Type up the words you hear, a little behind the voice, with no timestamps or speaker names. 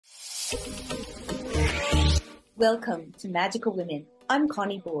Welcome to Magical Women. I'm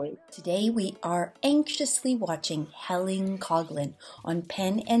Connie Boyd. Today we are anxiously watching Helen Coghlan on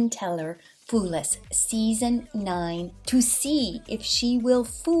Penn and Teller FOOLER Season 9 to see if she will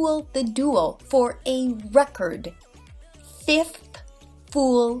fool the duo for a record 5th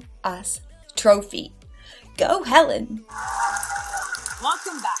Fool Us trophy. Go, Helen!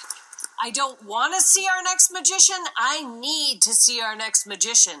 Welcome back. I don't want to see our next magician. I need to see our next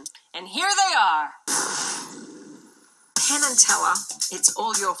magician. And here they are. Penn and Teller, it's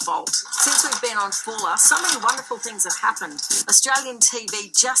all your fault. Since we've been on FOOLER, so many wonderful things have happened. Australian TV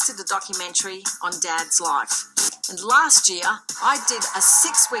just did a documentary on Dad's life. And last year, I did a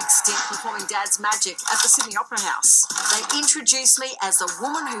 6-week stint performing Dad's magic at the Sydney Opera House. They introduced me as the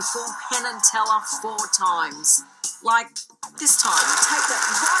woman who fooled Penn and Teller 4 times. Like this time, take that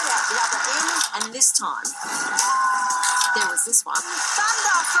right out the other end, and this time, there was this one.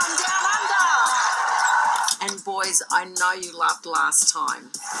 Thunder from down under! And boys, I know you loved last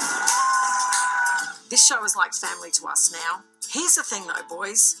time. This show is like family to us now. Here's the thing though,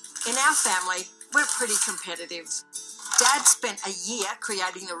 boys. In our family, we're pretty competitive. Dad spent a year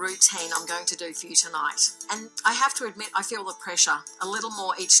creating the routine I'm going to do for you tonight. And I have to admit, I feel the pressure a little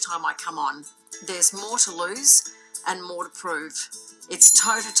more each time I come on. There's more to lose and more to prove. It's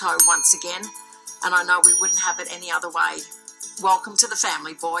toe-to-toe once again, and I know we wouldn't have it any other way. Welcome to the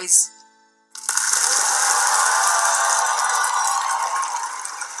family, boys.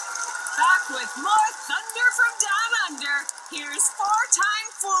 Back with more thunder from down under, here's 4-time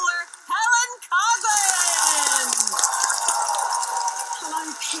fooler Helen Coghlan. Hello,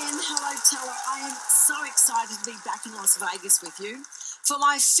 Penn. Hello, Teller. I am so excited to be back in Las Vegas with you. For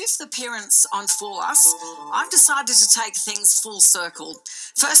my 5th appearance on Fool Us, I've decided to take things full circle.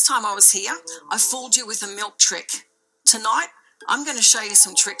 First time I was here, I fooled you with a milk trick. Tonight, I'm going to show you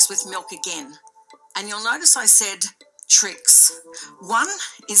some tricks with milk again. And you'll notice I said tricks. One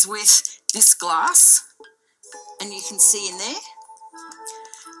is with this glass, and you can see in there.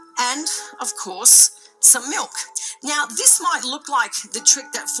 And, of course, some milk. Now, this might look like the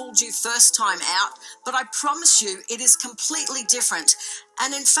trick that fooled you first time out, but I promise you it is completely different.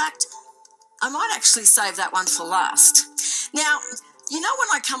 And in fact, I might actually save that one for last. Now, you know when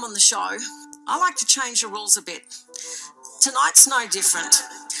I come on the show, I like to change the rules a bit. Tonight's no different.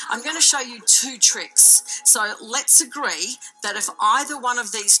 I'm going to show you 2 tricks. So let's agree that if either one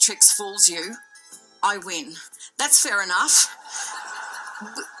of these tricks fools you, I win. That's fair enough.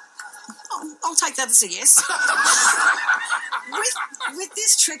 I'll take that as a yes. With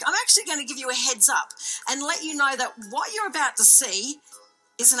this trick, I'm actually going to give you a heads up and let you know that what you're about to see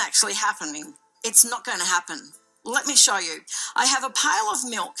isn't actually happening. It's not going to happen. Let me show you. I have a pail of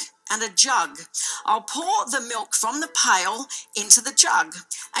milk and a jug. I'll pour the milk from the pail into the jug,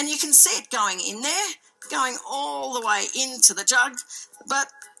 and you can see it going in there, going all the way into the jug.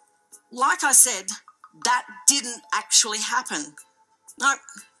 But like I said, that didn't actually happen. No.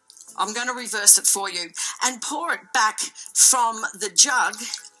 I'm going to reverse it for you and pour it back from the jug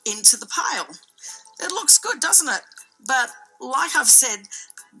into the pail. It looks good, doesn't it? But like I've said,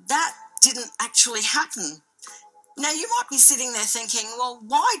 that didn't actually happen. Now, you might be sitting there thinking, well,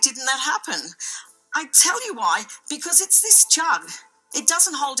 why didn't that happen? I tell you why, because it's this jug. It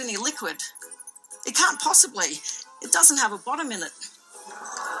doesn't hold any liquid. It can't possibly. It doesn't have a bottom in it.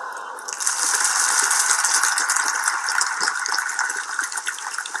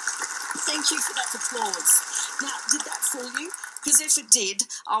 Thank you for that applause. Now, did that fool you? Because if it did,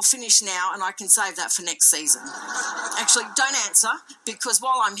 I'll finish now and I can save that for next season. Actually, don't answer, because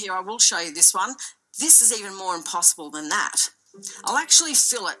while I'm here, I will show you this one. This is even more impossible than that. I'll actually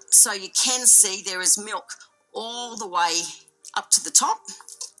fill it so you can see there is milk all the way up to the top.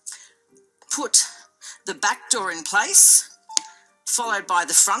 Put the back door in place, followed by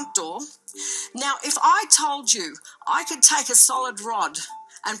the front door. Now, if I told you I could take a solid rod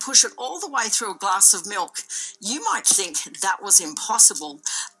and push it all the way through a glass of milk, you might think that was impossible.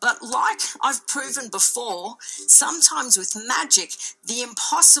 But like I've proven before, sometimes with magic, the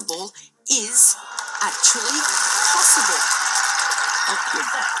impossible is actually possible. I'll give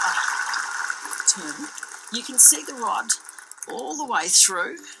that a turn. You can see the rod all the way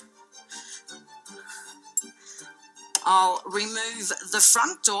through. I'll remove the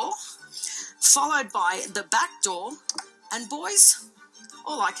front door, followed by the back door, and boys,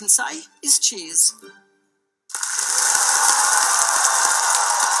 all I can say is cheers.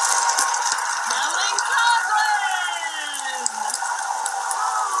 Helen Coghlan!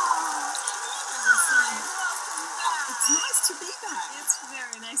 It's nice to be back. It's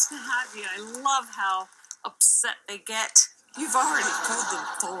very nice to have you. I love how upset they get. You've already fooled them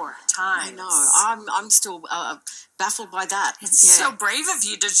 4. times. I know. I'm still baffled by that. It's so brave of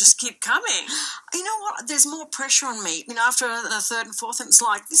you to just keep coming. You know what? There's more pressure on me. You know, after the third and fourth, it's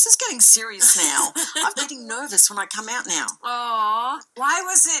like, this is getting serious now. I'm getting nervous when I come out now. Aw. Why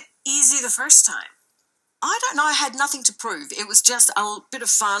was it easy the first time? I don't know. I had nothing to prove. It was just a bit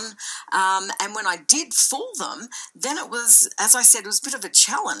of fun. And when I did fool them, then it was, as I said, it was a bit of a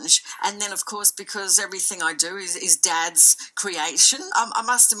challenge. And then, of course, because everything I do is Dad's creation, I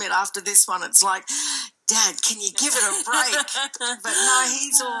must admit, after this one, it's like, Dad, can you give it a break? But no,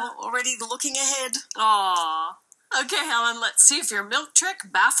 he's already looking ahead. Aw. Okay, Helen, let's see if your milk trick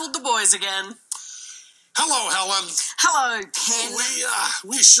baffled the boys again. Hello, Helen. Hello, Penn.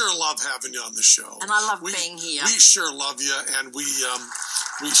 We sure love having you on the show, and I love being here. We sure love you, and we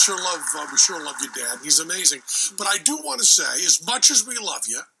sure love your dad. He's amazing. But I do want to say, as much as we love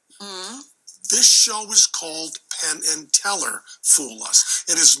you, this show is called Penn and Teller Fool Us.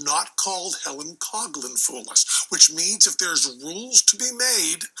 It is not called Helen Coghlan Fool Us, which means if there's rules to be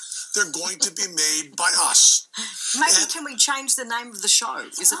made, they're going to be made by us. Maybe can we change the name of the show?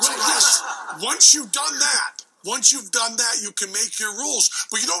 Is it too late? Yes. Once you've done that, you can make your rules.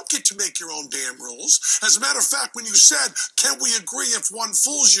 But you don't get to make your own damn rules. As a matter of fact, when you said, can we agree if one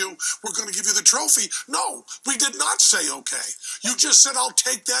fools you, we're going to give you the trophy? No, we did not say okay. You just said, I'll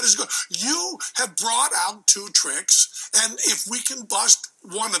take that as good. You have brought out 2 tricks, and if we can bust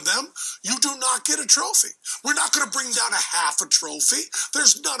one of them, you do not get a trophy. We're not going to bring down a half a trophy.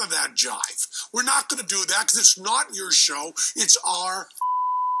 There's none of that jive. We're not going to do that because it's not your show. It's our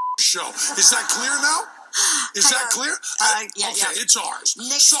show. Is that clear now? Is that clear? It's ours.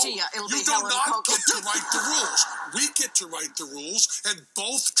 Next year, it'll be Helen Coghlan. You do not get to write the rules. We get to write the rules, and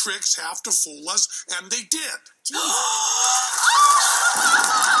both tricks have to fool us, and they did.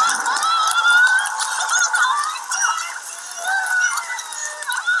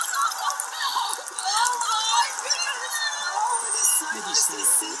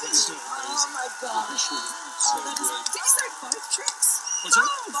 Oh my gosh. Did you say both tricks? What's that?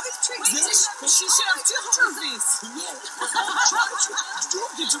 Both tricks. Yes. She should have 2 trophies. No. You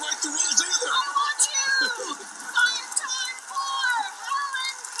don't get to write the rules either. I want you. I am time for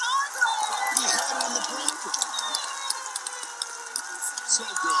Helen Coghlan. We had it on the program. So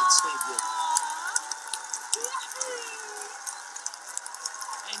good, so good.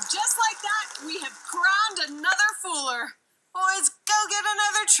 And just like that, we have crowned another fooler. Boys, go get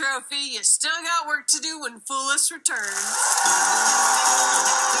another trophy. You still got work to do when Foolish returns.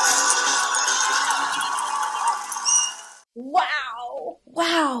 Wow!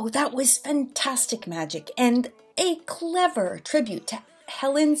 Wow, that was fantastic magic and a clever tribute to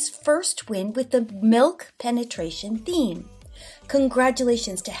Helen's first win with the milk penetration theme.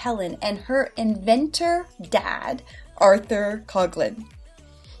 Congratulations to Helen and her inventor dad, Arthur Coghlan.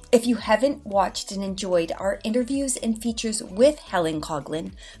 If you haven't watched and enjoyed our interviews and features with Helen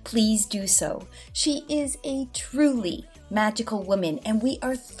Coghlan, please do so. She is a truly magical woman, and we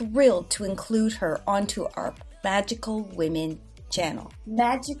are thrilled to include her onto our Magical Women channel.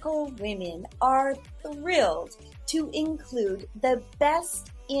 Magical Women are thrilled to include the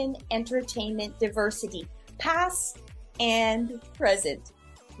best in entertainment diversity, past and present.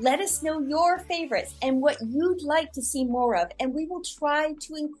 Let us know your favorites and what you'd like to see more of, and we will try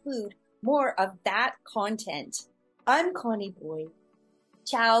to include more of that content. I'm Connie Boy.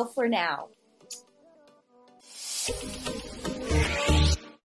 Ciao for now.